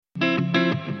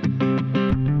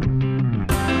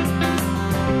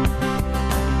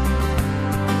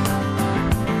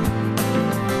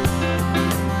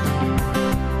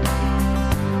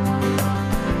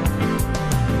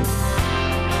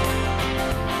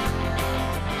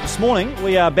This morning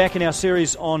we are back in our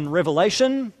series on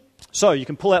Revelation, so you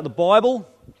can pull out the Bible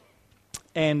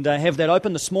and have that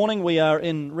open. This morning we are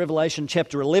in Revelation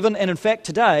chapter 11, and in fact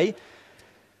today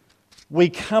we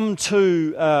come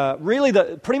to really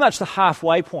pretty much the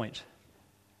halfway point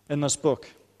in this book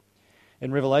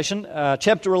in Revelation.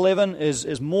 Chapter 11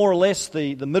 is more or less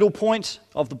the middle point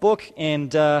of the book,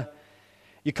 and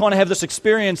you kind of have this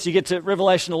experience. You get to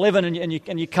Revelation 11 and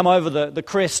you come over the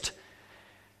crest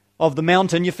of the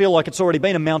mountain. You feel like it's already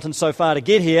been a mountain so far to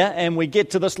get here, and we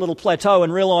get to this little plateau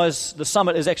and realize the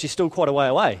summit is actually still quite a way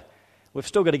away. We've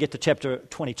still got to get to chapter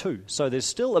 22, so there's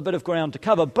still a bit of ground to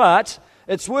cover, but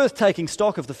it's worth taking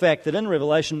stock of the fact that in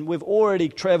Revelation we've already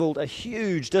travelled a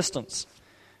huge distance.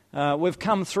 We've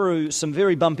come through some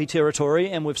very bumpy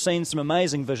territory, and we've seen some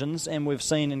amazing visions, and we've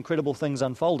seen incredible things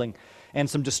unfolding, and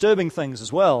some disturbing things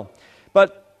as well.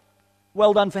 But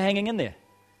well done for hanging in there.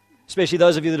 Especially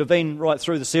those of you that have been right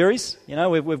through the series. You know,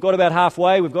 we've got about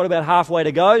halfway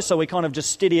to go, so we kind of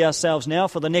just steady ourselves now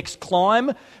for the next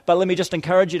climb. But let me just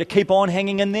encourage you to keep on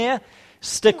hanging in there.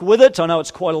 Stick with it. I know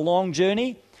it's quite a long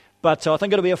journey, but I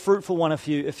think it'll be a fruitful one if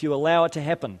you allow it to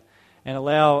happen and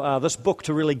allow this book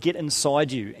to really get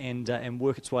inside you and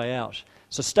work its way out.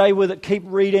 So stay with it, keep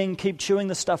reading, keep chewing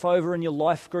the stuff over in your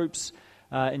life groups,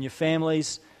 in your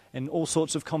families, and all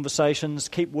sorts of conversations.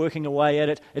 Keep working away at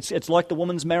it. It's like the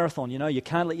women's marathon, you know. You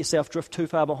can't let yourself drift too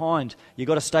far behind. You've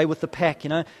got to stay with the pack, you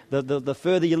know. The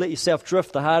further you let yourself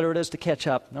drift, the harder it is to catch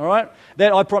up, all right?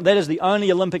 That is the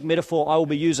only Olympic metaphor I will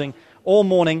be using all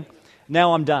morning.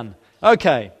 Now I'm done.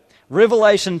 Okay,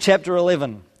 Revelation chapter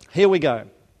 11. Here we go.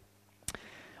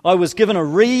 I was given a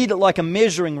reed like a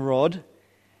measuring rod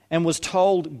and was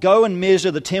told, "Go and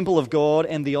measure the temple of God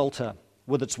and the altar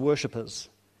with its worshippers.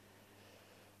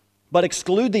 But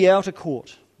exclude the outer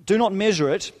court. Do not measure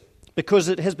it, because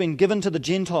it has been given to the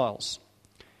Gentiles.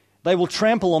 They will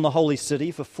trample on the holy city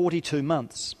for 42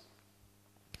 months.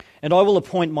 And I will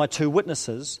appoint my 2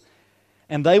 witnesses,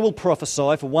 and they will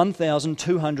prophesy for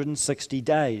 1,260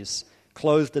 days,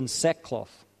 clothed in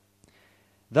sackcloth.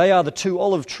 They are the 2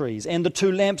 olive trees and the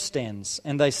 2 lampstands,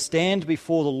 and they stand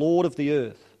before the Lord of the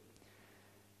earth.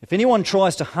 If anyone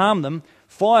tries to harm them,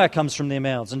 fire comes from their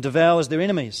mouths and devours their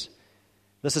enemies.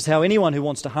 This is how anyone who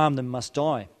wants to harm them must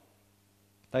die.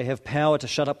 They have power to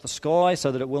shut up the sky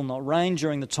so that it will not rain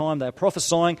during the time they are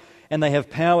prophesying, and they have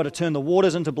power to turn the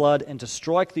waters into blood and to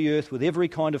strike the earth with every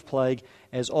kind of plague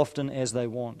as often as they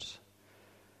want.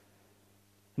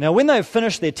 Now when they have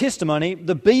finished their testimony,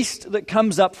 the beast that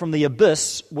comes up from the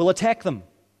abyss will attack them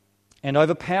and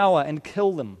overpower and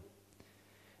kill them.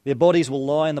 Their bodies will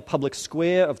lie in the public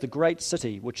square of the great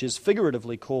city, which is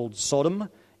figuratively called Sodom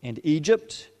and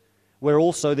Egypt, where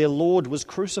also their Lord was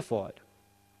crucified.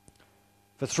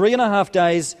 For 3.5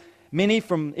 days, many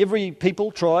from every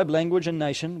people, tribe, language, and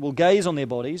nation will gaze on their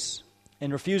bodies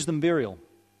and refuse them burial.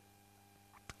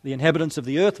 The inhabitants of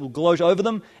the earth will gloat over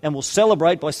them and will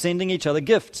celebrate by sending each other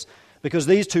gifts, because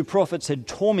these 2 prophets had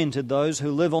tormented those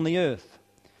who live on the earth.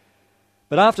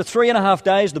 But after 3.5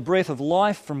 days, the breath of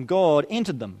life from God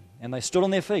entered them, and they stood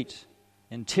on their feet,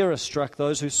 and terror struck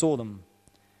those who saw them.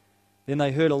 Then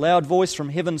they heard a loud voice from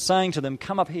heaven saying to them,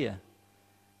 "Come up here."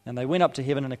 And they went up to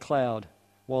heaven in a cloud,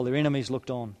 while their enemies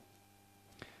looked on.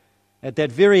 At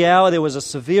that very hour there was a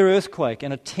severe earthquake,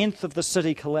 and 1/10 of the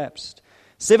city collapsed.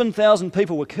 7,000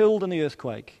 people were killed in the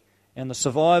earthquake, and the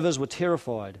survivors were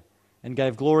terrified and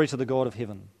gave glory to the God of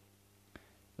heaven.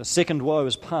 The second woe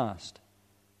is past.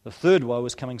 The third woe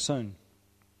is coming soon.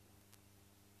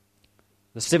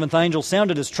 The 7th angel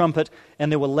sounded his trumpet,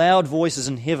 and there were loud voices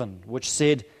in heaven, which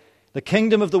said, "The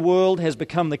kingdom of the world has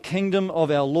become the kingdom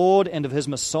of our Lord and of his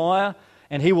Messiah,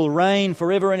 and he will reign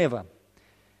forever and ever."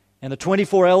 And the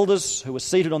 24 elders who were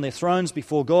seated on their thrones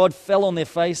before God fell on their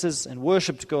faces and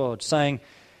worshipped God, saying,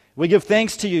 "We give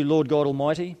thanks to you, Lord God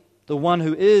Almighty, the one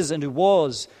who is and who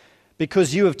was,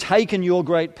 because you have taken your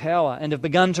great power and have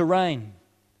begun to reign.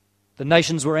 The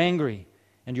nations were angry,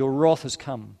 and your wrath has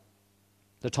come.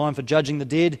 The time for judging the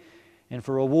dead and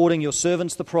for rewarding your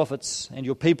servants the prophets and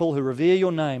your people who revere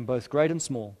your name, both great and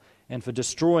small, and for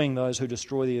destroying those who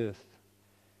destroy the earth."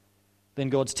 Then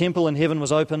God's temple in heaven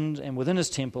was opened, and within his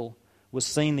temple was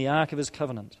seen the ark of his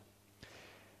covenant.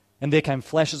 And there came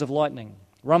flashes of lightning,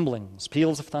 rumblings,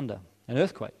 peals of thunder, an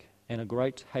earthquake, and a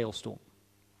great hailstorm.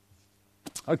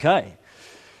 Okay,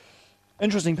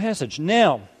 interesting passage.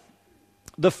 Now,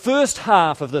 the first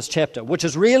half of this chapter, which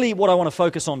is really what I want to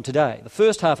focus on today, the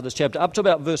first half of this chapter, up to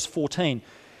about verse 14,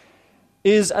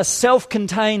 is a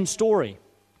self-contained story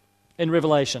in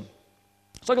Revelation.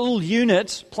 It's like a little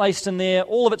unit placed in there,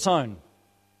 all of its own.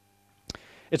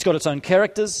 It's got its own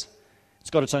characters, it's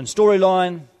got its own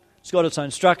storyline, It's got its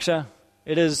own structure.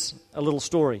 It is a little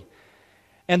story.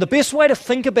 And the best way to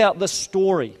think about this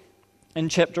story in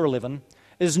chapter 11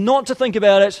 is not to think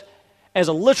about it as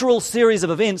a literal series of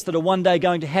events that are one day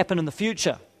going to happen in the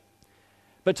future,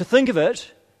 but to think of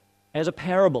it as a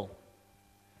parable.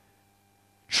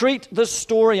 Treat this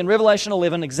story in Revelation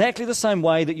 11 exactly the same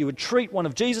way that you would treat one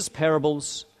of Jesus'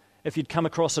 parables if you'd come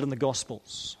across it in the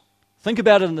Gospels. Think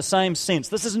about it in the same sense.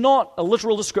 This is not a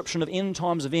literal description of end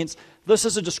times events. This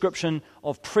is a description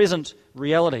of present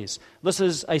realities. This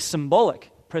is a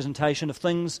symbolic presentation of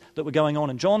things that were going on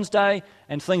in John's day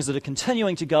and things that are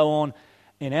continuing to go on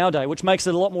in our day, which makes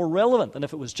it a lot more relevant than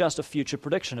if it was just a future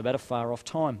prediction about a far-off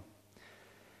time.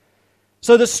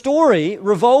 So the story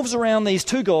revolves around these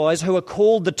two guys who are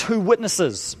called the two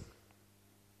witnesses.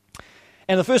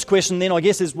 And the first question then, I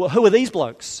guess, is, well, who are these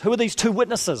blokes? Who are these two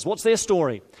witnesses? What's their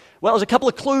story? Well, there's a couple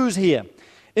of clues here.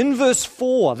 In verse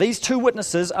 4, these two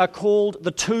witnesses are called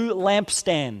the two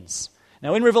lampstands.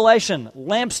 Now, in Revelation,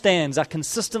 lampstands are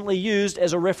consistently used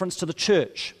as a reference to the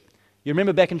church. You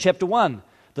remember back in chapter 1,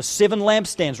 the 7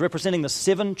 lampstands representing the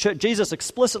 7 churches. Jesus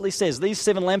explicitly says these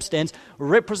 7 lampstands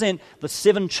represent the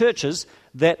 7 churches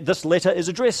that this letter is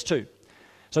addressed to.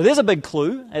 So there's a big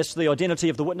clue as to the identity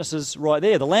of the witnesses right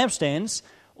there. The lampstands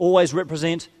always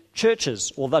represent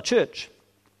churches or the church.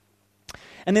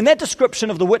 And then that description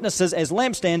of the witnesses as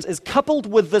lampstands is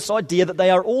coupled with this idea that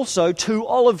they are also 2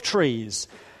 olive trees.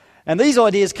 And these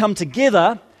ideas come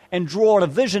together and draw on a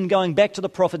vision going back to the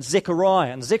prophet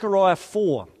Zechariah. In Zechariah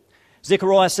 4,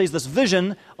 Zechariah sees this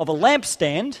vision of a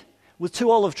lampstand with 2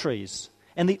 olive trees.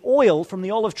 And the oil from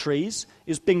the olive trees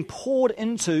is being poured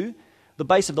into the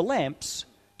base of the lamps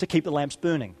to keep the lamps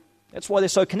burning. That's why they're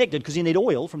so connected, because you need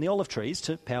oil from the olive trees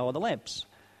to power the lamps.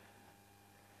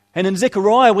 And in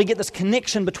Zechariah, we get this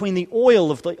connection between the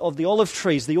oil of the olive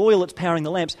trees, the oil that's powering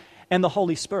the lamps, and the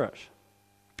Holy Spirit.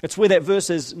 It's where that verse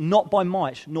is, not by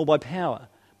might nor by power,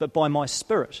 but by my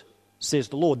Spirit, says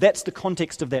the Lord. That's the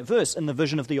context of that verse in the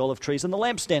vision of the olive trees and the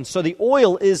lampstands. So the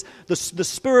oil is the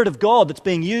Spirit of God that's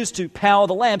being used to power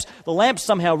the lamps. The lamps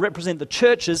somehow represent the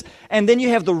churches. And then you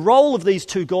have the role of these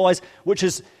two guys, which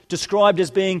is described as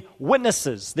being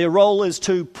witnesses. Their role is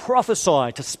to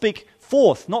prophesy, to speak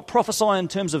forth, not prophesy in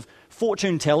terms of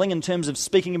fortune telling, in terms of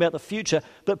speaking about the future,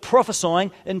 but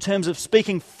prophesying in terms of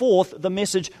speaking forth the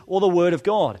message or the word of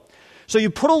God. So you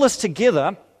put all this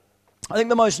together. I think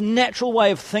the most natural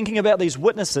way of thinking about these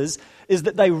witnesses is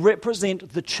that they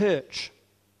represent the church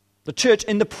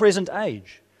in the present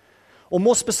age. Or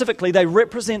more specifically, they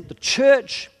represent the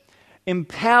church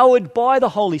empowered by the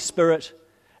Holy Spirit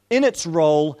in its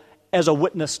role as a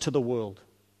witness to the world.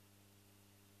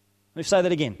 Let me say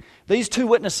that again. These two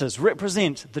witnesses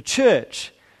represent the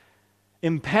church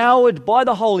empowered by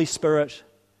the Holy Spirit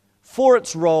for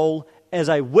its role as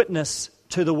a witness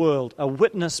to the world, a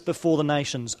witness before the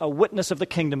nations, a witness of the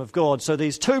kingdom of God. So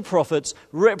these two prophets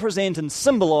represent and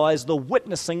symbolize the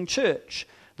witnessing church,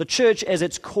 the church as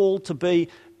it's called to be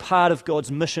part of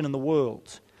God's mission in the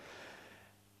world.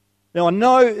 Now I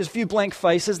know there's a few blank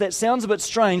faces. That sounds a bit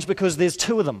strange because there's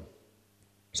 2 of them.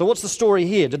 So what's the story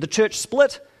here? Did the church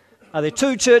split? Are there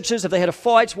 2 churches? Have they had a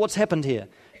fight? What's happened here?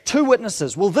 2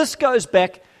 witnesses. Well, this goes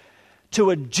back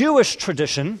to a Jewish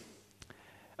tradition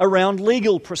around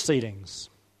legal proceedings.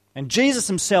 And Jesus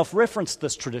himself referenced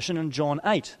this tradition in John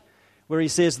 8, where he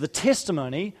says the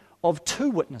testimony of 2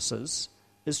 witnesses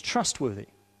is trustworthy.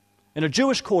 In a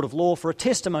Jewish court of law, for a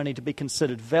testimony to be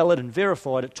considered valid and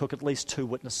verified, it took at least 2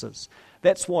 witnesses.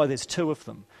 That's why there's 2 of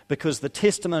them, because the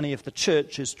testimony of the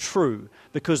church is true,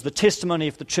 because the testimony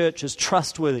of the church is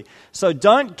trustworthy. So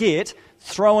don't get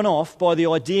thrown off by the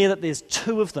idea that there's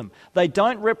 2 of them. They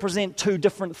don't represent 2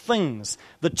 different things.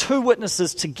 The 2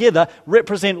 witnesses together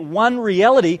represent one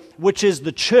reality, which is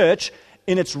the church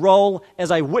in its role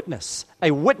as a witness, a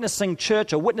witnessing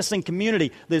church, a witnessing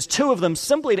community. There's 2 of them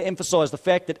simply to emphasize the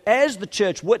fact that as the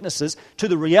church witnesses to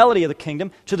the reality of the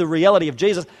kingdom, to the reality of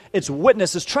Jesus, its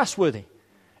witness is trustworthy.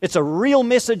 It's a real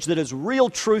message that is real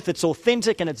truth, it's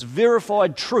authentic, and it's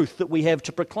verified truth that we have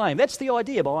to proclaim. That's the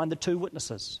idea behind the 2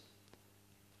 witnesses.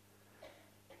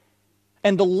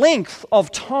 And the length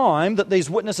of time that these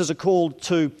witnesses are called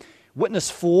to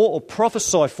witness for or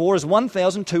prophesy for is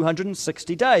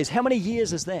 1,260 days. How many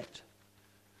years is that?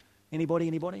 Anybody?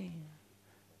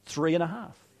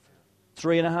 3.5.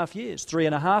 3.5 years.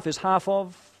 3.5 is half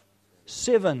of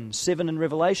 7. 7 in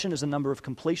Revelation is a number of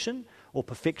completion. or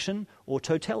perfection or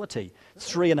totality.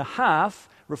 3.5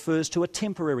 refers to a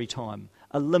temporary time,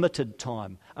 a limited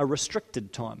time, a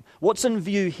restricted time. What's in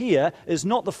view here is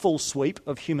not the full sweep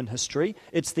of human history.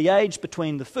 It's the age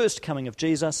between the first coming of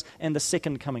Jesus and the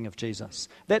second coming of Jesus.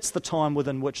 That's the time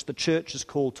within which the church is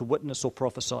called to witness or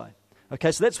prophesy.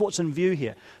 Okay, so that's what's in view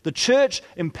here. The church,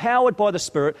 empowered by the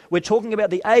Spirit, we're talking about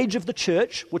the age of the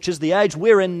church, which is the age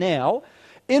we're in now,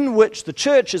 in which the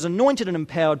church is anointed and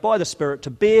empowered by the Spirit to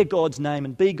bear God's name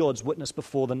and be God's witness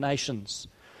before the nations.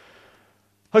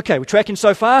 Okay, we're tracking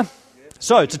so far?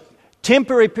 So it's a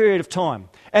temporary period of time.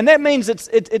 And that means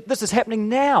this is happening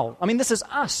now. I mean, this is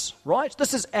us, right?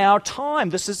 This is our time.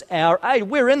 This is our age.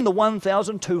 We're in the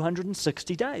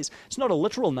 1,260 days. It's not a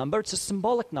literal number. It's a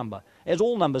symbolic number, as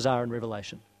all numbers are in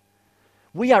Revelation.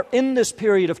 We are in this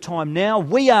period of time now.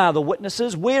 We are the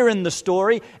witnesses. We're in the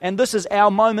story. And this is our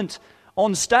moment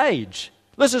on stage.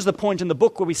 This is the point in the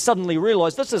book where we suddenly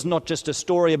realize this is not just a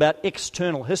story about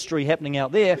external history happening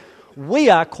out there. We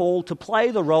are called to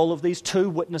play the role of these two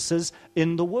witnesses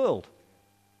in the world.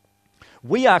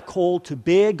 We are called to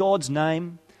bear God's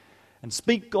name and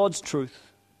speak God's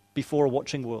truth before a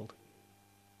watching world.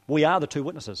 We are the two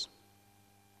witnesses,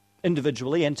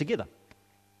 individually and together.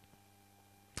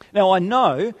 Now, I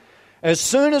know as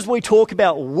soon as we talk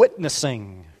about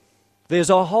witnessing, there's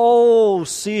a whole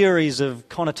series of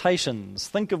connotations.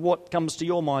 Think of what comes to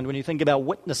your mind when you think about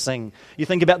witnessing. You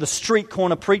think about the street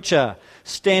corner preacher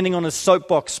standing on his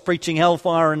soapbox preaching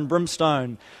hellfire and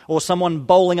brimstone, or someone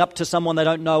bowling up to someone they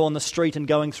don't know on the street and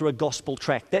going through a gospel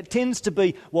tract. That tends to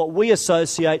be what we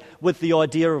associate with the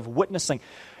idea of witnessing.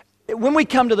 When we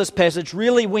come to this passage,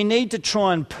 really we need to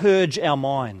try and purge our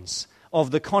minds of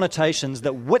the connotations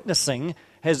that witnessing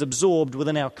has absorbed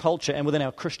within our culture and within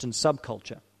our Christian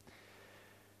subculture.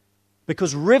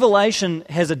 Because Revelation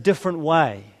has a different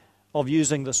way of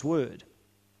using this word.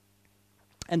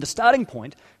 And the starting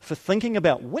point for thinking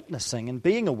about witnessing and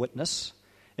being a witness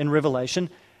in Revelation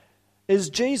is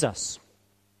Jesus.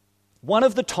 One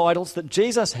of the titles that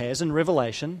Jesus has in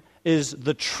Revelation is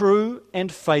the true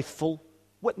and faithful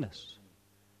witness.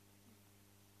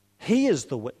 He is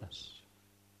the witness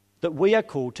that we are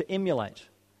called to emulate.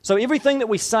 So everything that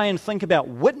we say and think about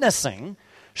witnessing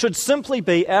should simply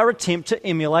be our attempt to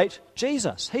emulate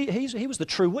Jesus. He was the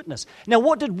true witness. Now,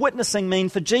 what did witnessing mean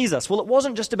for Jesus? Well, it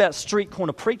wasn't just about street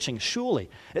corner preaching, surely.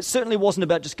 It certainly wasn't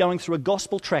about just going through a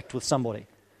gospel tract with somebody.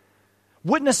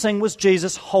 Witnessing was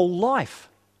Jesus' whole life.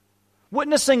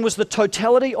 Witnessing was the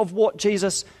totality of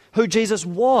who Jesus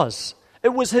was.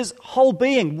 It was his whole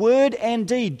being, word and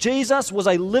deed. Jesus was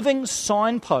a living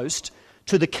signpost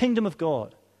to the kingdom of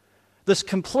God. This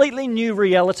completely new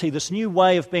reality, this new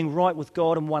way of being right with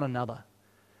God and one another.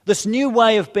 This new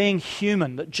way of being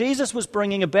human that Jesus was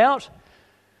bringing about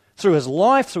through his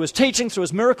life, through his teaching, through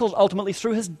his miracles, ultimately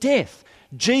through his death.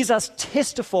 Jesus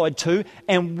testified to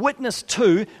and witnessed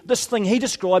to this thing he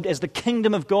described as the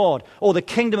kingdom of God or the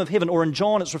kingdom of heaven, or in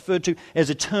John it's referred to as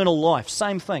eternal life.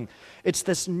 Same thing. It's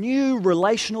this new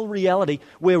relational reality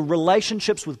where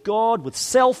relationships with God, with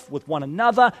self, with one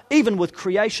another, even with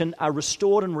creation are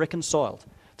restored and reconciled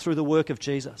through the work of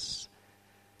Jesus.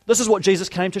 This is what Jesus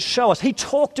came to show us. He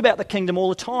talked about the kingdom all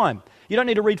the time. You don't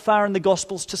need to read far in the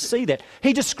Gospels to see that.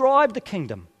 He described the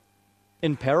kingdom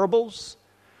in parables,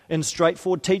 in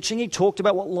straightforward teaching. He talked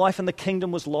about what life in the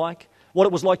kingdom was like, what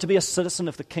it was like to be a citizen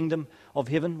of the kingdom of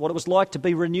heaven, what it was like to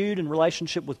be renewed in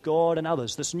relationship with God and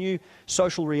others, this new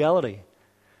social reality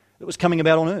that was coming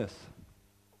about on earth.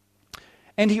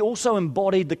 And he also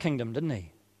embodied the kingdom, didn't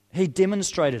he? He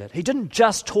demonstrated it. He didn't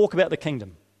just talk about the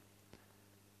kingdom,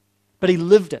 but he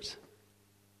lived it.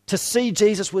 To see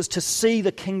Jesus was to see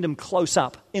the kingdom close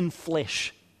up in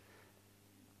flesh.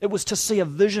 It was to see a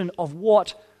vision of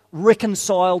what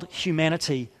reconciled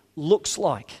humanity looks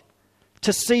like.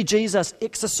 To see Jesus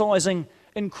exercising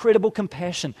incredible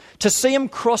compassion. To see him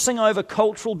crossing over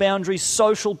cultural boundaries,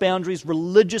 social boundaries,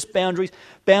 religious boundaries,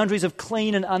 boundaries of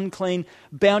clean and unclean,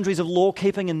 boundaries of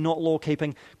law-keeping and not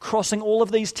law-keeping, crossing all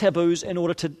of these taboos in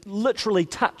order to literally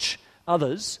touch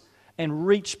others and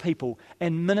reach people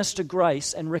and minister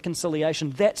grace and reconciliation.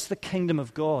 That's the kingdom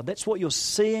of God. That's what you're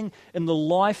seeing in the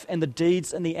life and the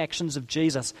deeds and the actions of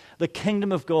Jesus. The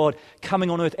kingdom of God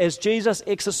coming on earth as Jesus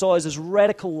exercises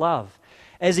radical love,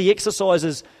 as he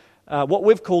exercises what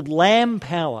we've called lamb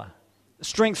power,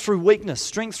 strength through weakness,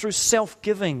 strength through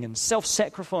self-giving and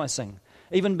self-sacrificing,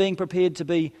 even being prepared to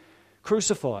be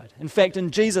crucified. In fact,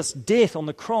 in Jesus' death on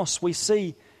the cross, we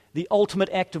see the ultimate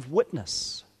act of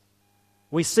witness.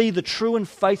 We see the true and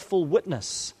faithful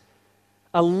witness,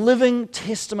 a living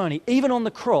testimony, even on the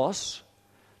cross,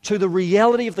 to the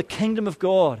reality of the kingdom of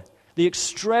God the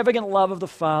extravagant love of the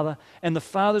Father and the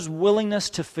Father's willingness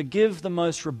to forgive the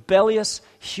most rebellious,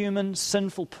 human,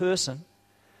 sinful person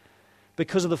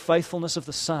because of the faithfulness of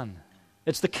the Son.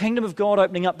 It's the kingdom of God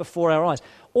opening up before our eyes.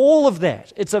 All of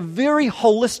that, it's a very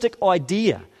holistic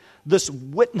idea, this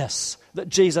witness that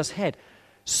Jesus had.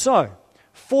 So,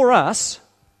 for us,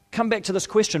 come back to this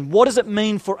question, what does it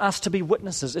mean for us to be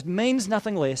witnesses? It means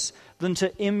nothing less than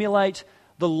to emulate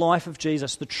the life of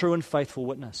Jesus, the true and faithful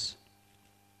witness.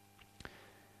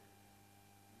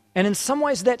 And in some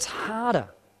ways that's harder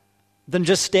than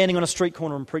just standing on a street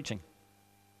corner and preaching.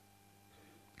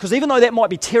 Because even though that might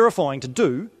be terrifying to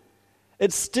do,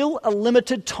 it's still a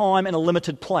limited time and a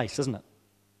limited place, isn't it?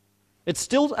 It's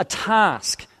still a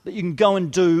task that you can go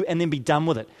and do and then be done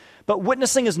with it. But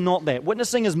witnessing is not that.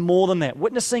 Witnessing is more than that.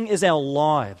 Witnessing is our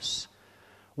lives.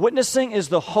 Witnessing is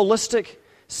the holistic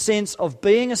sense of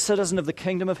being a citizen of the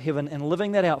kingdom of heaven and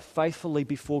living that out faithfully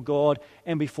before God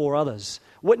and before others.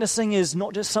 Witnessing is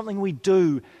not just something we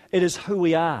do, it is who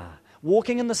we are.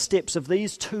 Walking in the steps of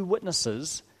these two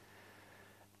witnesses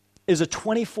is a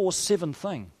 24/7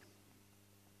 thing.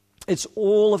 It's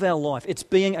all of our life. It's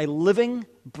being a living,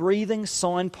 breathing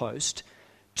signpost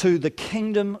to the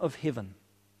kingdom of heaven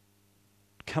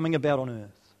coming about on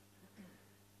earth.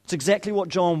 It's exactly what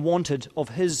John wanted of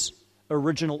his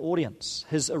original audience,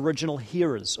 his original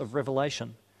hearers of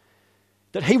Revelation.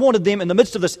 That he wanted them in the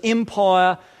midst of this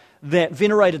empire that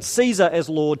venerated Caesar as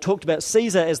Lord, talked about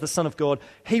Caesar as the Son of God.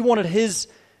 He wanted his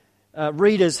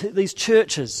readers, these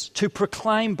churches, to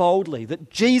proclaim boldly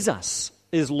that Jesus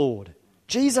is Lord.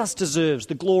 Jesus deserves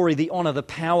the glory, the honor, the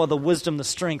power, the wisdom, the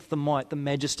strength, the might, the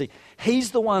majesty.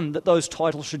 He's the one that those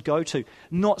titles should go to,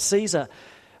 not Caesar.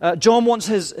 John wants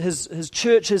his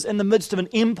churches in the midst of an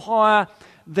empire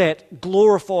that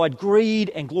glorified greed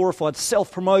and glorified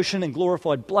self-promotion and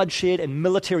glorified bloodshed and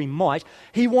military might.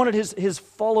 He wanted his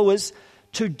followers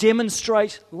to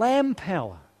demonstrate lamb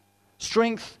power,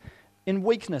 strength in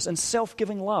weakness, and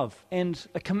self-giving love, and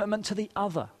a commitment to the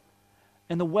other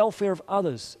and the welfare of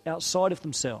others outside of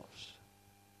themselves.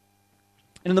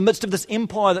 And in the midst of this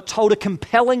empire that told a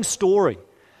compelling story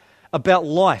about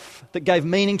life that gave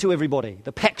meaning to everybody,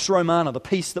 the Pax Romana, the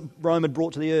peace that Rome had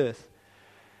brought to the earth,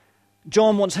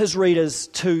 John wants his readers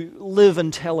to live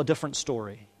and tell a different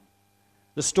story.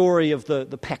 The story of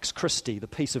the Pax Christi, the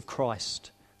peace of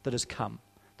Christ that has come.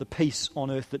 The peace on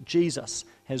earth that Jesus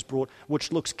has brought,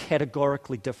 which looks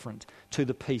categorically different to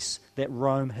the peace that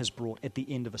Rome has brought at the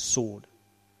end of a sword.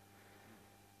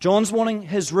 John's wanting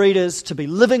his readers to be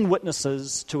living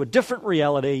witnesses to a different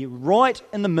reality right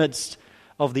in the midst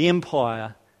of the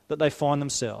empire that they find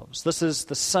themselves. This is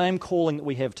the same calling that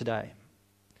we have today.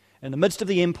 In the midst of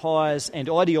the empires and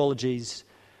ideologies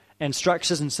and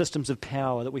structures and systems of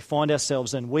power that we find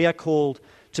ourselves in, we are called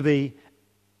to be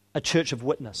a church of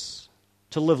witness,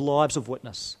 to live lives of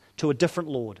witness to a different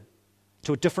Lord,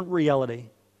 to a different reality,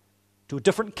 to a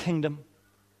different kingdom,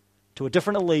 to a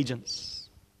different allegiance,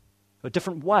 a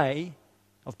different way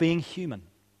of being human,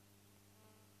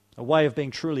 a way of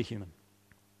being truly human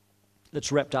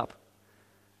that's wrapped up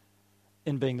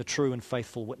in being the true and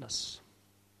faithful witness.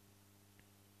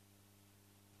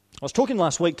 I was talking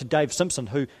last week to Dave Simpson,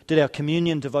 who did our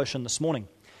communion devotion this morning.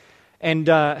 And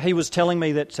he was telling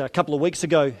me that a couple of weeks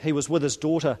ago he was with his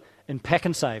daughter in Pack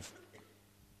and Save.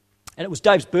 And it was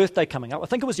Dave's birthday coming up. I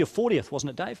think it was your 40th, wasn't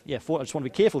it, Dave? Yeah, I just want to be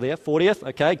careful there. 40th,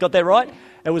 okay, got that right.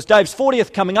 It was Dave's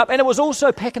 40th coming up, and it was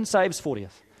also Pack and Save's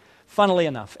 40th, funnily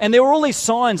enough. And there were all these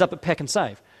signs up at Pack and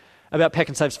Save about Pack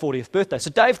and Save's 40th birthday. So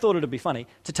Dave thought it would be funny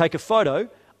to take a photo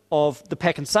of the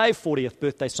Pack and Save 40th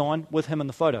birthday sign with him in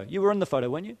the photo. You were in the photo,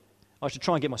 weren't you? I should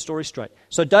try and get my story straight.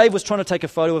 So Dave was trying to take a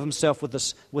photo of himself with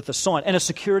the sign, and a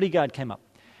security guard came up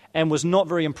and was not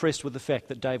very impressed with the fact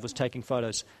that Dave was taking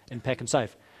photos in Pack and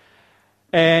Save.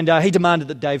 And he demanded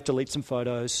that Dave delete some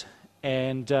photos.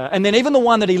 And then even the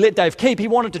one that he let Dave keep, he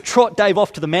wanted to trot Dave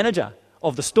off to the manager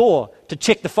of the store to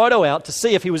check the photo out to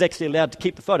see if he was actually allowed to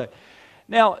keep the photo.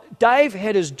 Now, Dave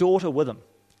had his daughter with him.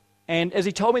 And as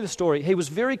he told me the story, he was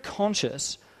very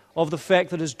conscious of the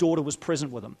fact that his daughter was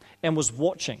present with him and was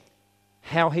watching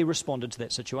how he responded to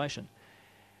that situation.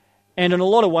 And in a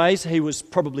lot of ways, he was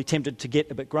probably tempted to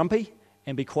get a bit grumpy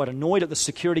and be quite annoyed at the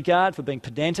security guard for being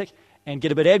pedantic and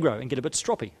get a bit aggro and get a bit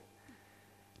stroppy.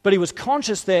 But he was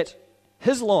conscious that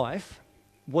his life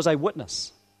was a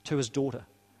witness to his daughter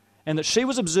and that she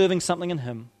was observing something in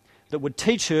him that would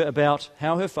teach her about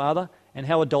how her father and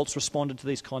how adults responded to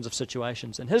these kinds of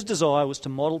situations. And his desire was to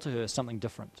model to her something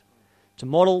different, to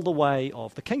model the way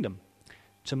of the kingdom,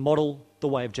 to model the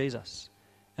way of Jesus.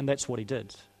 And that's what he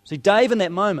did. See, Dave in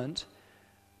that moment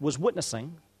was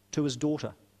witnessing to his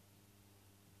daughter.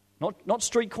 Not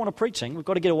street corner preaching. We've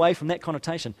got to get away from that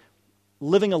connotation.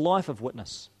 Living a life of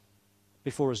witness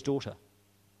before his daughter.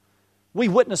 We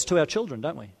witness to our children,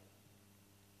 don't we?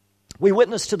 We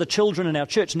witness to the children in our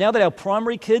church. Now that our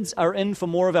primary kids are in for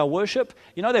more of our worship,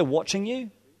 you know they're watching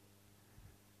you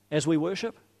as we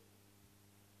worship.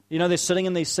 You know they're sitting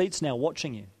in these seats now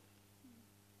watching you.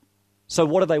 So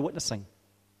what are they witnessing?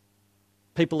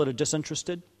 People that are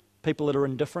disinterested? People that are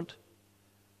indifferent?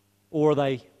 Or are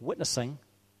they witnessing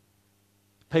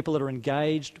people that are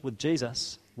engaged with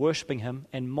Jesus, worshipping him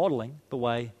and modeling the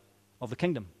way of the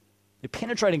kingdom? They're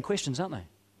penetrating questions, aren't they?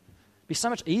 It'd be so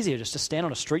much easier just to stand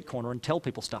on a street corner and tell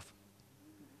people stuff.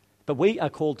 But we are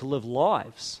called to live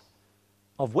lives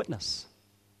of witness,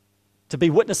 to be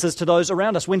witnesses to those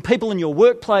around us. When people in your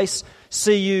workplace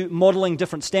see you modeling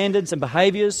different standards and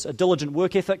behaviors, a diligent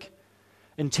work ethic,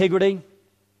 integrity,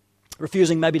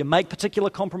 refusing maybe to make particular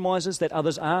compromises that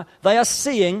others are, they are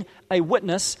seeing a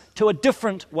witness to a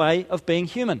different way of being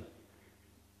human,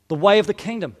 the way of the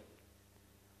kingdom.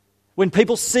 When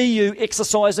people see you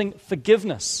exercising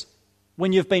forgiveness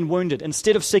when you've been wounded,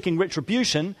 instead of seeking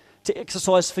retribution, to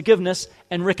exercise forgiveness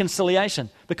and reconciliation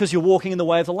because you're walking in the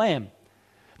way of the Lamb.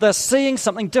 They're seeing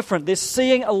something different. They're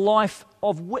seeing a life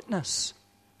of witness.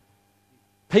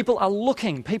 People are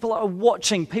looking, people are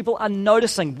watching, people are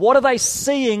noticing. What are they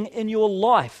seeing in your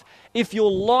life? If your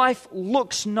life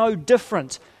looks no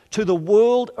different to the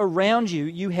world around you,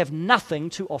 you have nothing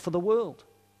to offer the world.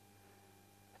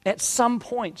 At some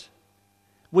point,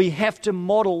 we have to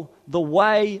model the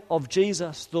way of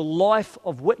Jesus, the life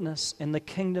of witness in the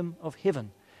kingdom of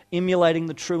heaven, emulating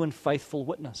the true and faithful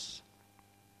witness.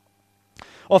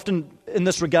 Often in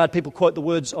this regard, people quote the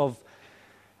words of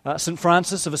St.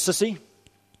 Francis of Assisi,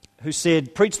 who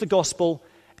said, "Preach the gospel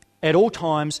at all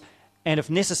times, and if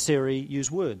necessary, use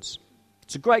words."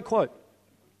 It's a great quote.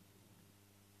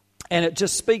 And it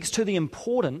just speaks to the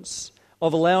importance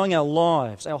of allowing our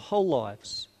lives, our whole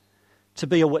lives, to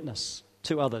be a witness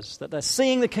to others, that they're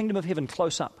seeing the kingdom of heaven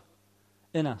close up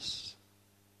in us.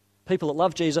 People that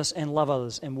love Jesus and love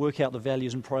others and work out the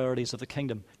values and priorities of the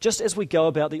kingdom, just as we go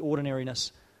about the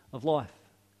ordinariness of life.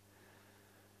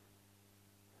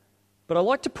 But I'd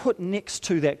like to put next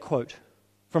to that quote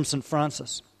from St.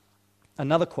 Francis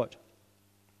another quote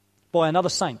by another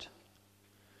saint,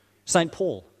 St.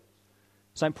 Paul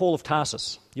of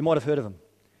Tarsus. You might have heard of him.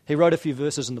 He wrote a few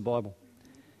verses in the Bible.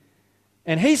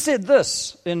 And he said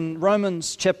this in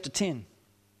Romans chapter 10.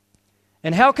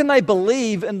 "And how can they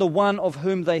believe in the one of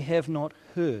whom they have not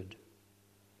heard?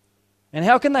 And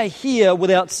how can they hear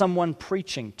without someone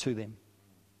preaching to them?"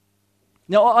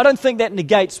 Now, I don't think that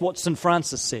negates what St.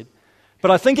 Francis said, but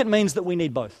I think it means that we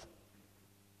need both.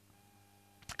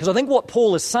 Because I think what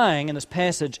Paul is saying in this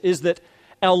passage is that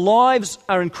our lives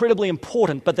are incredibly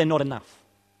important, but they're not enough.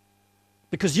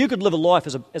 Because you could live a life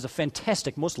as a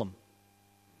fantastic Muslim,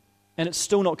 and it's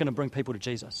still not going to bring people to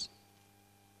Jesus.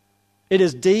 It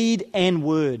is deed and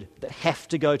word that have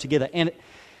to go together. And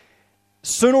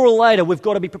sooner or later, we've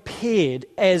got to be prepared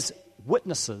as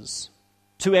witnesses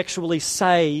to actually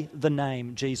say the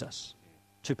name Jesus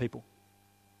to people.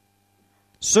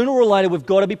 Sooner or later, we've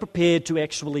got to be prepared to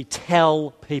actually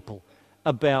tell people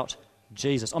about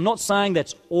Jesus. I'm not saying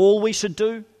that's all we should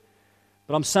do,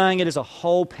 but I'm saying it is a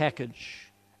whole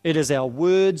package. It is our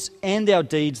words and our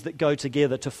deeds that go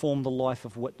together to form the life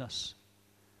of witness.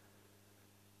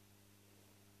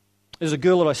 There's a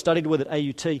girl that I studied with at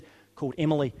AUT called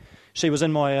Emily. She was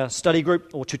in my study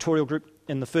group or tutorial group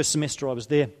in the first semester I was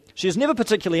there. She was never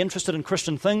particularly interested in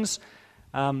Christian things,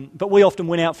 but we often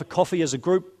went out for coffee as a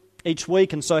group each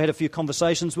week, and so I had a few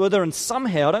conversations with her, and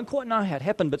somehow, I don't quite know how it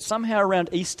happened, but somehow around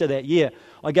Easter that year,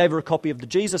 I gave her a copy of the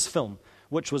Jesus film,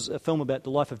 which was a film about the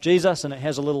life of Jesus, and it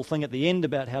has a little thing at the end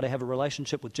about how to have a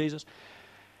relationship with Jesus.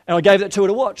 And I gave that to her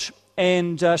to watch,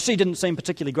 and she didn't seem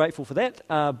particularly grateful for that,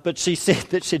 but she said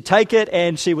that she'd take it,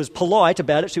 and she was polite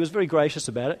about it. She was very gracious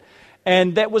about it,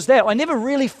 and that was that. I never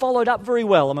really followed up very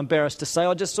well, I'm embarrassed to say.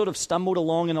 I just sort of stumbled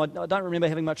along, and I don't remember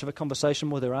having much of a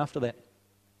conversation with her after that.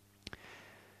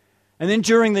 And then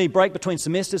during the break between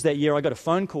semesters that year, I got a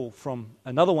phone call from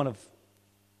another one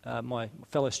of my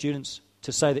fellow students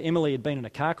to say that Emily had been in a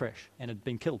car crash and had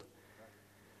been killed.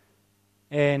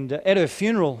 And at her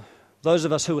funeral, those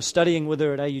of us who were studying with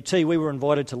her at AUT, we were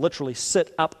invited to literally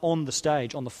sit up on the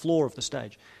stage, on the floor of the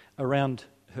stage, around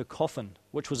her coffin,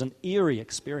 which was an eerie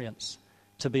experience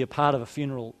to be a part of a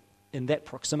funeral in that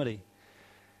proximity.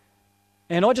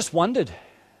 And I just wondered,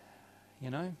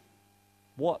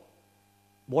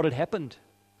 what had happened?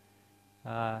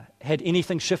 Had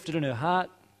anything shifted in her heart?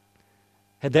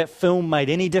 Had that film made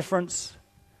any difference?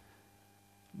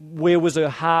 Where was her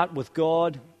heart with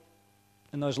God?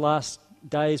 in those last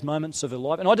days, moments of her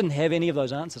life. And I didn't have any of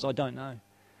those answers. I don't know.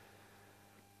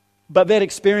 But that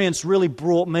experience really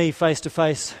brought me face to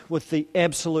face with the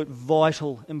absolute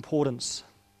vital importance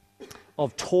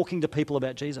of talking to people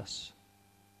about Jesus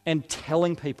and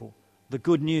telling people the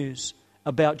good news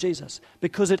about Jesus,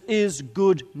 because it is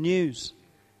good news.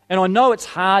 And I know it's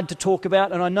hard to talk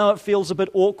about, and I know it feels a bit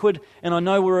awkward, and I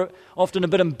know we're often a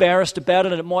bit embarrassed about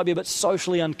it, and it might be a bit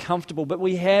socially uncomfortable, but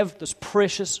we have this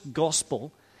precious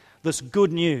gospel, this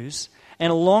good news,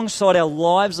 and alongside our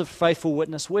lives of faithful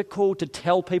witness, we're called to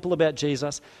tell people about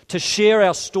Jesus, to share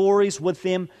our stories with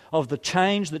them of the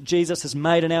change that Jesus has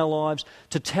made in our lives,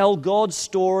 to tell God's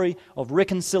story of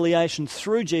reconciliation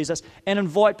through Jesus and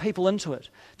invite people into it,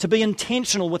 to be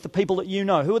intentional with the people that you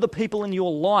know. Who are the people in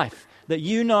your life that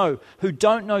you know who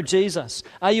don't know Jesus?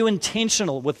 Are you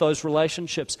intentional with those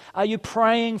relationships? Are you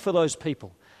praying for those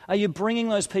people? Are you bringing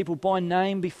those people by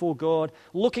name before God,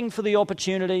 looking for the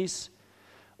opportunities?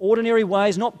 Ordinary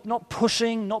ways, not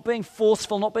pushing, not being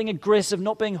forceful, not being aggressive,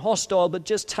 not being hostile, but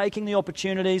just taking the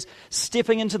opportunities,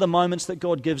 stepping into the moments that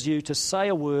God gives you to say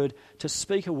a word, to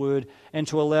speak a word, and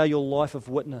to allow your life of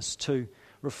witness to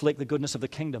reflect the goodness of the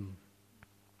kingdom.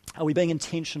 Are we being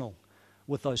intentional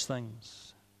with those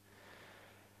things?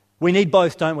 We need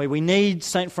both, don't we? We need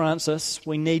St. Francis,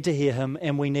 we need to hear him,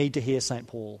 and we need to hear St.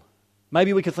 Paul.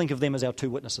 Maybe we could think of them as our two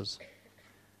witnesses.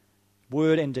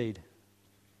 Word and deed.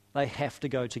 They have to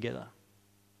go together.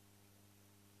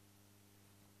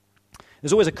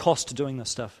 There's always a cost to doing this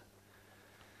stuff.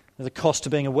 There's a cost to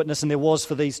being a witness, and there was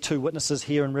for these two witnesses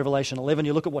here in Revelation 11.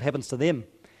 You look at what happens to them.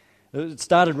 It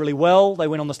started really well. They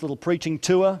went on this little preaching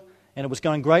tour, and it was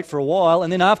going great for a while.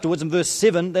 And then afterwards, in verse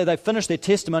 7, they finished their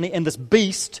testimony, and this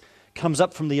beast comes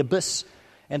up from the abyss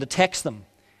and attacks them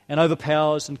and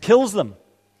overpowers and kills them.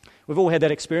 We've all had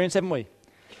that experience, haven't we?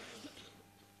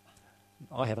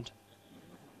 I haven't.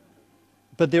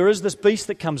 But there is this beast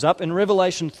that comes up. In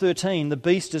Revelation 13, the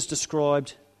beast is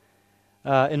described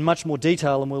in much more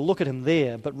detail, and we'll look at him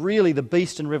there. But really, the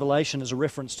beast in Revelation is a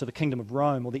reference to the kingdom of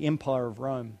Rome, or the empire of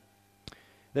Rome,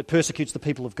 that persecutes the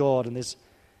people of God. And there's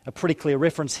a pretty clear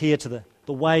reference here to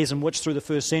the ways in which, through the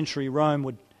first century, Rome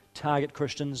would target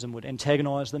Christians and would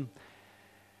antagonize them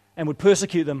and would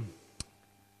persecute them.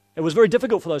 It was very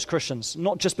difficult for those Christians,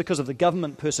 not just because of the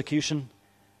government persecution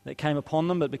that came upon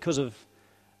them, but because of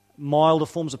milder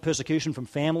forms of persecution from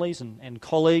families and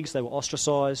colleagues. They were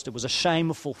ostracized. It was a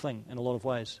shameful thing in a lot of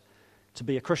ways to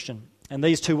be a Christian. And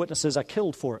these two witnesses are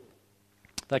killed for it.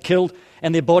 They're killed,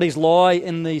 and their bodies lie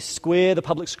in the square, the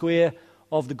public square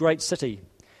of the great city.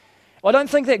 I don't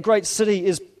think that great city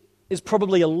is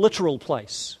probably a literal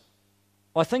place.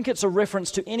 I think it's a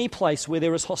reference to any place where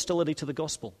there is hostility to the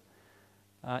gospel,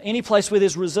 any place where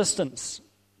there's resistance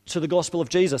to the gospel of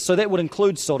Jesus. So that would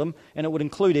include Sodom, and it would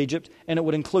include Egypt, and it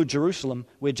would include Jerusalem,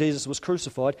 where Jesus was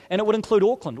crucified, and it would include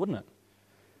Auckland, wouldn't it?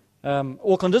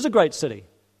 Auckland is a great city,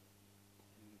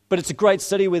 but it's a great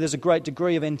city where there's a great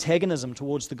degree of antagonism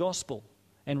towards the gospel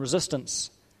and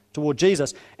resistance toward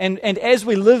Jesus. And as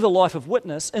we live a life of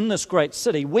witness in this great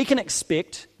city, we can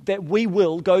expect that we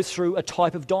will go through a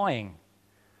type of dying.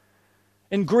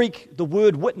 In Greek, the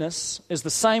word witness is the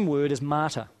same word as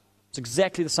martyr. It's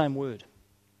exactly the same word.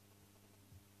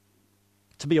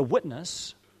 To be a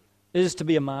witness is to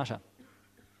be a martyr.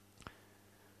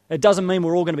 It doesn't mean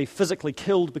we're all going to be physically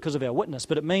killed because of our witness,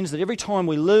 but it means that every time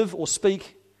we live or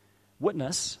speak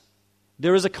witness,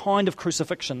 there is a kind of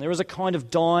crucifixion, there is a kind of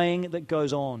dying that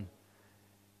goes on.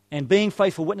 And being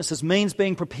faithful witnesses means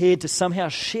being prepared to somehow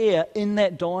share in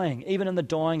that dying, even in the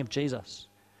dying of Jesus,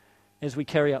 as we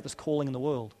carry out this calling in the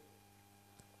world.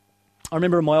 I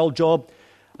remember in my old job,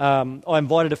 I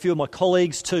invited a few of my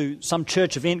colleagues to some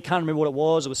church event. Can't remember what it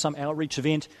was. It was some outreach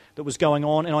event that was going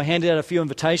on, and I handed out a few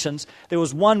invitations. There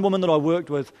was one woman that I worked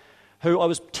with who I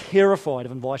was terrified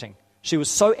of inviting. She was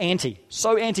so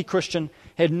anti-Christian,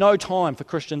 had no time for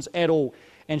Christians at all,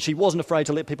 and she wasn't afraid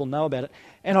to let people know about it.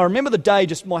 And I remember the day,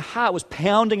 just my heart was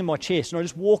pounding in my chest, and I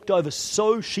just walked over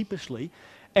so sheepishly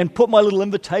and put my little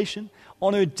invitation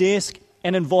on her desk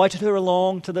and invited her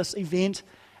along to this event.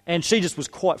 And she just was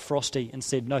quite frosty and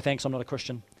said, "No thanks, I'm not a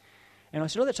Christian." And I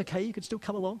said, "Oh, that's okay, you could still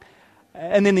come along."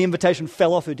 And then the invitation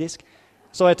fell off her desk,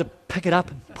 so I had to pick it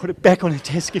up and put it back on her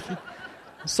desk again.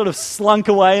 Sort of slunk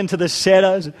away into the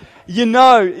shadows. I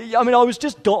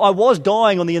was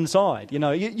dying on the inside.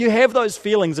 You have those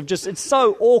feelings of just, it's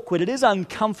so awkward, it is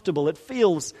uncomfortable, it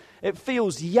feels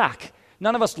yuck.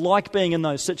 None of us like being in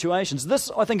those situations.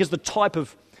 This, I think, is the type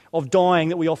of dying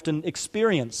that we often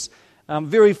experience.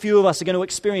 Very few of us are going to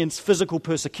experience physical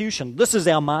persecution. This is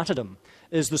our martyrdom,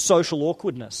 is the social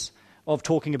awkwardness of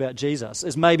talking about Jesus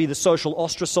is maybe the social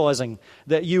ostracizing,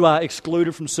 that you are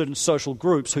excluded from certain social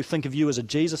groups who think of you as a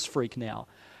Jesus freak now.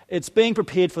 It's being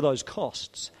prepared for those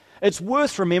costs. It's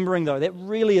worth remembering, though, that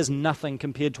really is nothing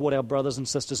compared to what our brothers and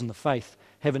sisters in the faith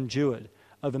have endured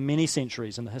over many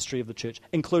centuries in the history of the church,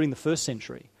 including the first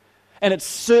century. And it's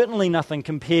certainly nothing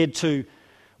compared to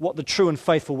what the true and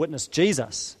faithful witness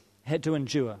Jesus had to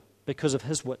endure because of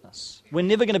his witness. We're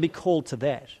never going to be called to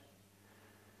that.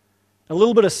 A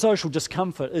little bit of social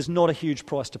discomfort is not a huge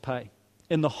price to pay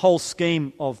in the whole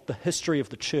scheme of the history of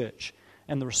the church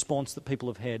and the response that people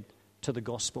have had to the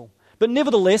gospel. But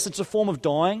nevertheless, it's a form of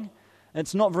dying.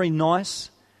 It's not very nice,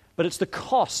 but it's the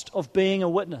cost of being a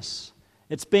witness.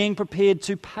 It's being prepared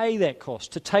to pay that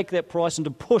cost, to take that price and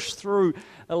to push through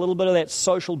a little bit of that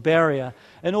social barrier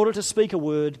in order to speak a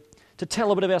word, to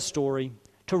tell a bit of our story,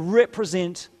 to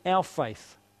represent our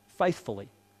faith faithfully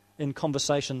in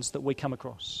conversations that we come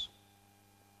across.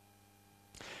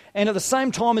 And at the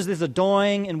same time as there's a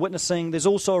dying and witnessing, there's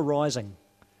also a rising.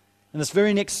 In this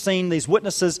very next scene, these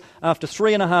witnesses, after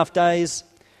 3.5 days,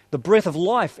 the breath of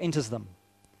life enters them,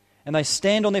 and they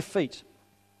stand on their feet.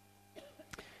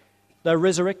 They're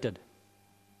resurrected.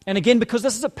 And again, because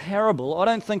this is a parable, I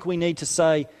don't think we need to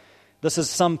say this is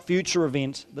some future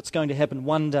event that's going to happen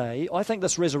one day. I think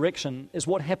this resurrection is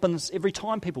what happens every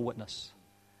time people witness.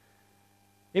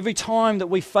 Every time that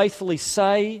we faithfully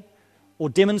say or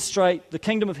demonstrate the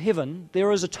kingdom of heaven,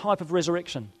 there is a type of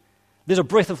resurrection. There's a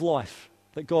breath of life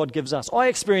that God gives us. I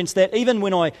experienced that even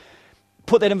when I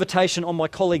put that invitation on my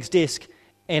colleague's desk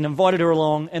and invited her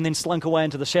along and then slunk away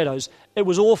into the shadows. It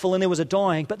was awful and there was a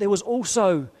dying, but there was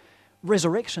also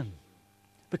resurrection,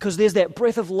 because there's that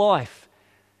breath of life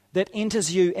that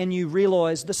enters you and you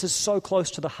realize this is so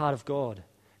close to the heart of God.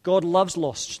 God loves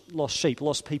lost sheep,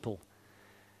 lost people.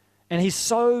 And he's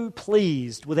so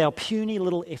pleased with our puny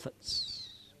little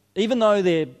efforts. Even though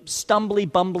they're stumbly,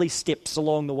 bumbly steps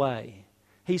along the way,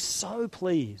 he's so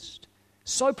pleased,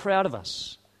 so proud of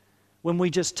us when we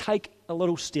just take a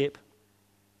little step,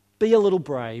 be a little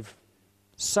brave,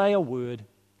 say a word,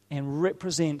 and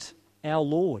represent our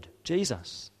Lord,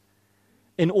 Jesus,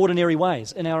 in ordinary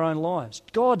ways, in our own lives.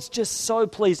 God's just so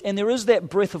pleased. And there is that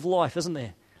breath of life, isn't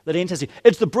there, that enters you.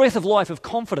 It's the breath of life of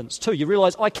confidence too. You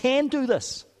realize, I can do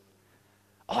this.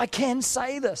 I can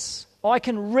say this. I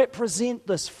can represent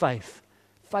this faith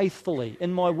faithfully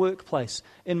in my workplace,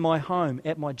 in my home,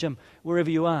 at my gym, wherever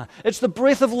you are. It's the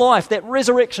breath of life, that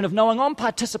resurrection of knowing I'm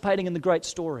participating in the great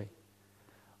story.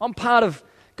 I'm part of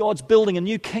God's building a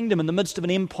new kingdom in the midst of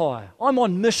an empire. I'm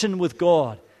on mission with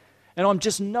God, and I'm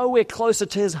just nowhere closer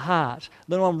to his heart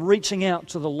than I'm reaching out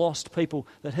to the lost people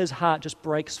that his heart just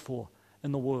breaks for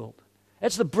in the world.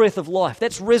 That's the breath of life.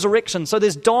 That's resurrection. So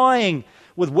there's dying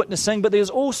with witnessing, but there's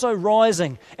also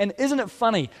rising. And isn't it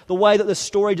funny the way that this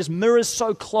story just mirrors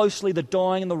so closely the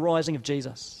dying and the rising of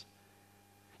Jesus?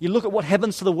 You look at what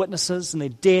happens to the witnesses and their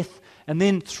death, and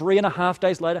then 3.5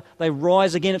 days later, they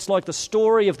rise again. It's like the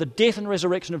story of the death and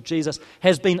resurrection of Jesus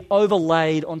has been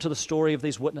overlaid onto the story of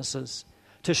these witnesses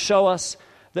to show us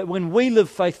that when we live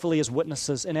faithfully as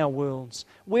witnesses in our worlds,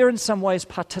 we're in some ways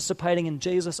participating in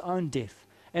Jesus' own death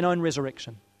and own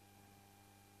resurrection.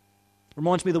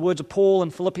 Reminds me of the words of Paul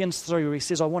in Philippians 3, where he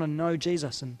says, I want to know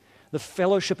Jesus and the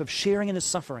fellowship of sharing in his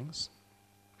sufferings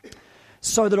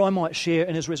so that I might share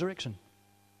in his resurrection.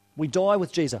 We die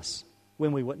with Jesus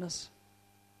when we witness.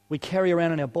 We carry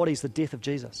around in our bodies the death of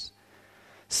Jesus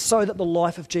so that the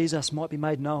life of Jesus might be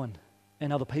made known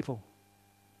in other people.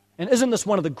 And isn't this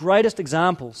one of the greatest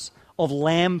examples of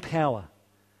lamb power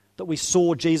that we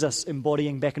saw Jesus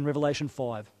embodying back in Revelation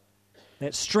 5?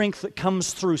 That strength that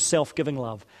comes through self-giving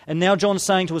love. And now John's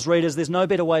saying to his readers, there's no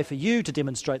better way for you to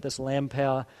demonstrate this lamb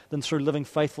power than through living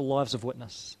faithful lives of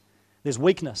witness. There's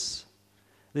weakness,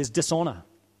 there's dishonor,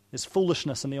 there's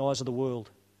foolishness in the eyes of the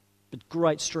world, but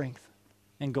great strength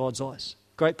in God's eyes,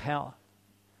 great power,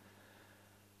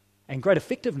 and great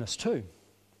effectiveness too.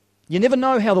 You never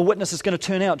know how the witness is going to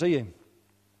turn out, do you?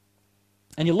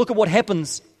 And you look at what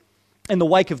happens in the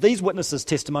wake of these witnesses'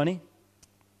 testimony.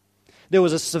 There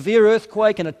was a severe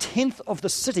earthquake and 1/10 of the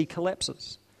city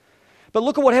collapses. But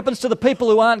look at what happens to the people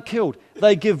who aren't killed.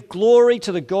 They give glory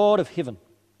to the God of heaven.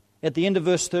 At the end of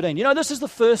verse 13. You know, this is the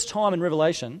first time in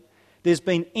Revelation there's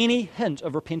been any hint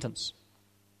of repentance.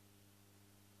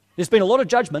 There's been a lot of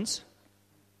judgments,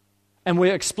 and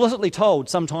we're explicitly told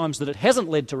sometimes that it hasn't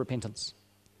led to repentance.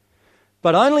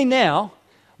 But only now,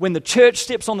 when the church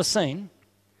steps on the scene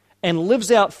and lives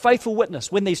out faithful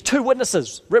witness, when these two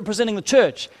witnesses representing the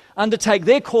church undertake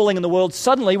their calling in the world,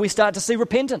 suddenly we start to see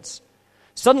repentance.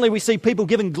 Suddenly we see people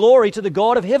giving glory to the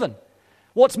God of heaven.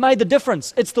 What's made the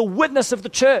difference? It's the witness of the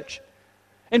church.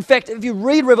 In fact, if you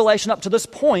read Revelation up to this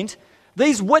point,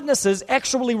 these witnesses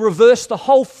actually reverse the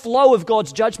whole flow of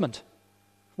God's judgment.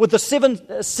 With the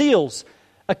 7 seals,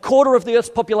 a quarter of the earth's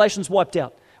population is wiped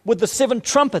out. With the 7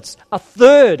 trumpets, a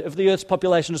third of the earth's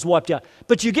population is wiped out.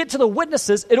 But you get to the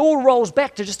witnesses, it all rolls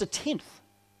back to just a tenth.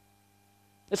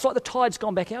 It's like the tide's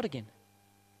gone back out again.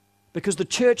 Because the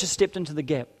church has stepped into the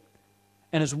gap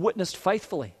and has witnessed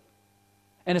faithfully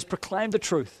and has proclaimed the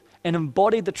truth and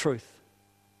embodied the truth.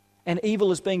 And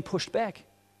evil is being pushed back.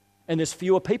 And there's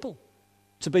fewer people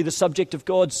to be the subject of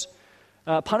God's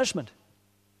punishment.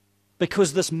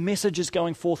 Because this message is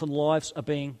going forth and lives are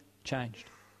being changed.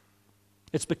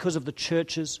 It's because of the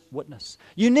church's witness.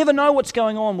 You never know what's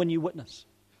going on when you witness.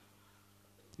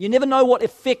 You never know what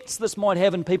effects this might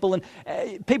have in people,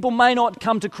 and people may not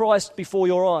come to Christ before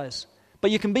your eyes. But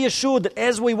you can be assured that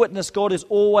as we witness, God is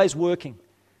always working.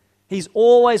 He's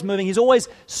always moving. He's always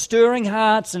stirring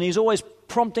hearts, and He's always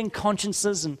prompting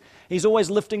consciences, and He's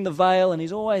always lifting the veil, and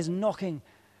He's always knocking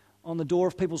on the door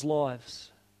of people's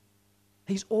lives.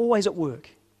 He's always at work,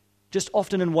 just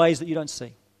often in ways that you don't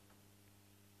see.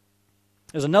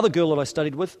 There's another girl that I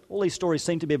studied with. All these stories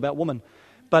seem to be about women.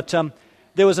 But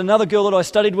there was another girl that I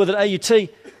studied with at AUT,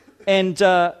 and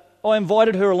I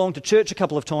invited her along to church a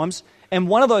couple of times. And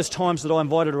one of those times that I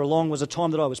invited her along was a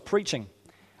time that I was preaching.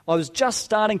 I was just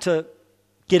starting to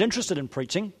get interested in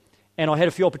preaching, and I had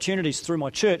a few opportunities through my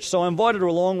church. So I invited her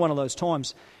along one of those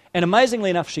times. And amazingly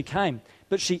enough, she came.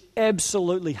 But she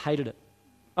absolutely hated it.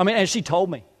 I mean, and she told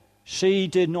me. She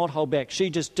did not hold back.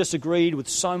 She just disagreed with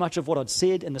so much of what I'd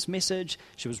said in this message.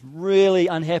 She was really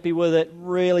unhappy with it,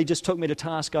 really just took me to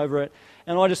task over it.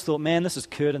 And I just thought, man, this is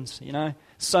curtains, you know.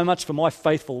 So much for my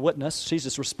faithful witness. She's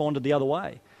just responded the other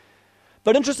way.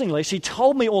 But interestingly, she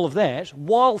told me all of that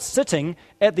while sitting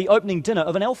at the opening dinner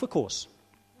of an Alpha course,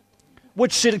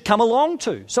 which she had come along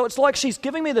to. So it's like she's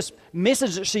giving me this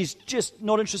message that she's just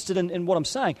not interested in what I'm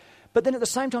saying. But then at the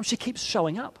same time, she keeps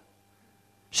showing up.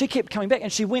 She kept coming back,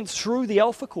 and she went through the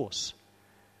Alpha course.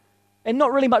 And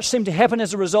not really much seemed to happen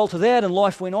as a result of that, and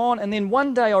life went on. And then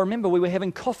one day I remember we were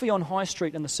having coffee on High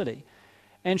Street in the city,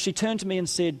 and she turned to me and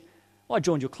said, I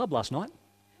joined your club last night.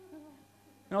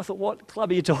 And I thought, what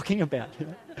club are you talking about?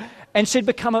 And she'd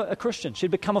become a Christian.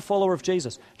 She'd become a follower of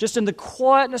Jesus. Just in the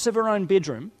quietness of her own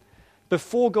bedroom,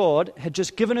 before God, had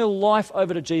just given her life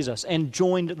over to Jesus and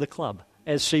joined the club,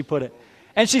 as she put it.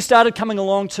 And she started coming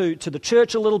along to the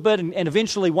church a little bit, and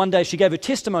eventually one day she gave her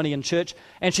testimony in church,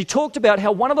 and she talked about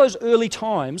how one of those early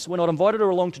times when I'd invited her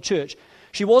along to church,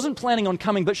 she wasn't planning on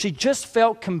coming, but she just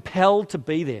felt compelled to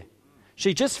be there.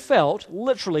 She just felt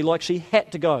literally like she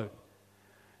had to go.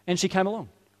 And she came along.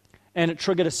 And it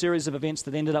triggered a series of events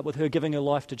that ended up with her giving her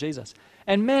life to Jesus.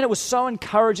 And man, it was so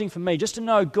encouraging for me just to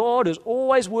know God is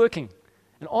always working.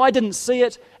 And I didn't see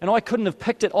it, and I couldn't have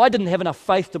picked it. I didn't have enough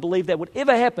faith to believe that would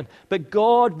ever happen. But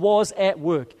God was at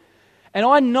work. And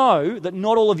I know that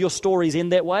not all of your stories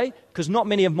end that way, because not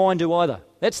many of mine do either.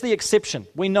 That's the exception.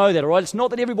 We know that, all right? It's not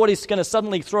that everybody's going to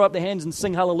suddenly throw up their hands and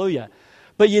sing hallelujah.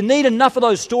 But you need enough of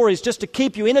those stories just to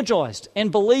keep you energized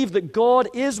and believe that God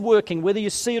is working, whether you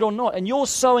see it or not. And you're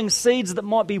sowing seeds that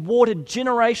might be watered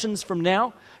generations from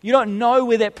now. You don't know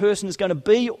where that person is going to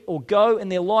be or go in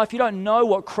their life. You don't know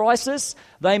what crisis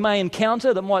they may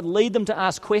encounter that might lead them to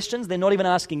ask questions they're not even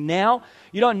asking now.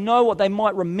 You don't know what they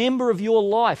might remember of your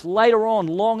life later on,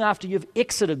 long after you've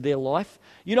exited their life.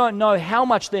 You don't know how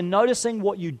much they're noticing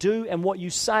what you do and what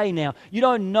you say now. You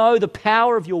don't know the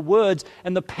power of your words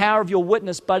and the power of your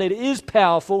witness, but it is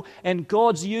powerful, and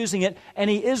God's using it, and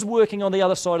He is working on the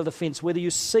other side of the fence, whether you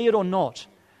see it or not.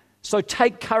 So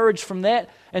take courage from that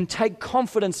and take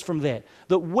confidence from that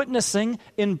witnessing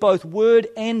in both word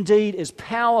and deed is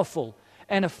powerful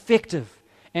and effective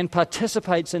and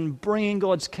participates in bringing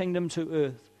God's kingdom to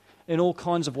earth in all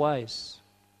kinds of ways.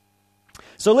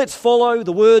 So let's follow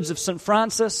the words of St.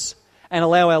 Francis and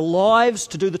allow our lives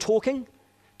to do the talking,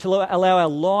 to allow our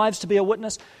lives to be a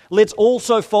witness. Let's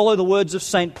also follow the words of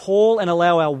St. Paul and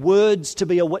allow our words to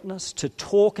be a witness, to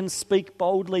talk and speak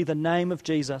boldly the name of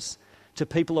Jesus to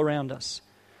people around us.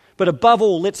 But above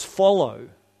all, let's follow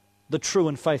the true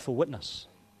and faithful witness,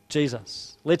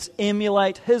 Jesus. Let's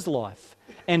emulate His life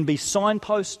and be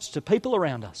signposts to people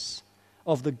around us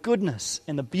of the goodness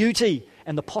and the beauty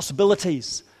and the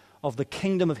possibilities of the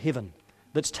kingdom of heaven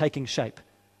that's taking shape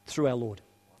through our Lord.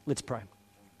 Let's pray.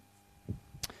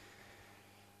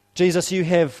 Jesus, you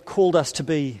have called us to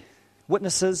be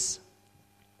witnesses.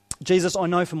 Jesus, I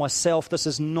know for myself this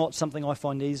is not something I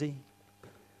find easy.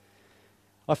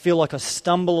 I feel like I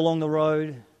stumble along the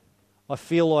road. I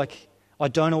feel like I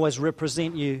don't always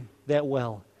represent you that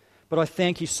well. But I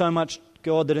thank you so much,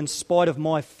 God, that in spite of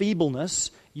my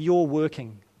feebleness, you're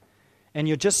working. And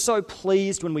you're just so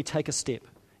pleased when we take a step.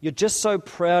 You're just so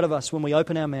proud of us when we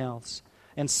open our mouths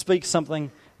and speak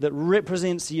something that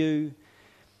represents you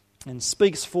and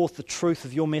speaks forth the truth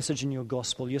of your message and your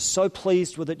gospel. You're so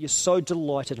pleased with it. You're so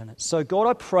delighted in it. So God,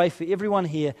 I pray for everyone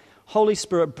here, Holy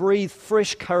Spirit, breathe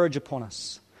fresh courage upon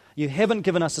us. You haven't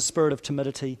given us a spirit of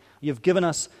timidity. You've given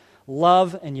us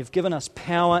love, and you've given us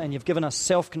power, and you've given us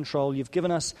self-control. You've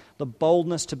given us the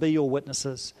boldness to be your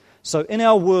witnesses. So in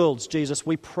our worlds, Jesus,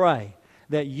 we pray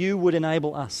that you would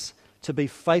enable us to be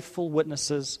faithful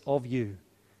witnesses of you,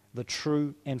 the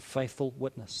true and faithful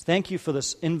witness. Thank you for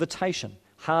this invitation,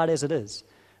 hard as it is.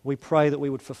 We pray that we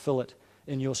would fulfill it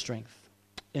in your strength.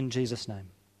 In Jesus' name,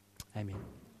 amen.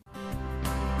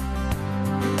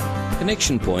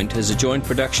 Connection Point is a joint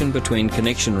production between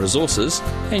Connection Resources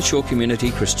and Shore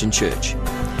Community Christian Church.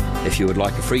 If you would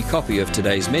like a free copy of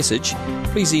today's message,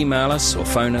 please email us or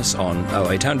phone us on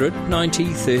 0800 90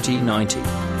 30 90.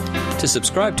 To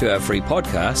subscribe to our free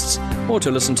podcasts or to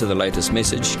listen to the latest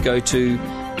message, go to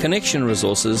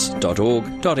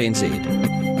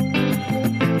connectionresources.org.nz.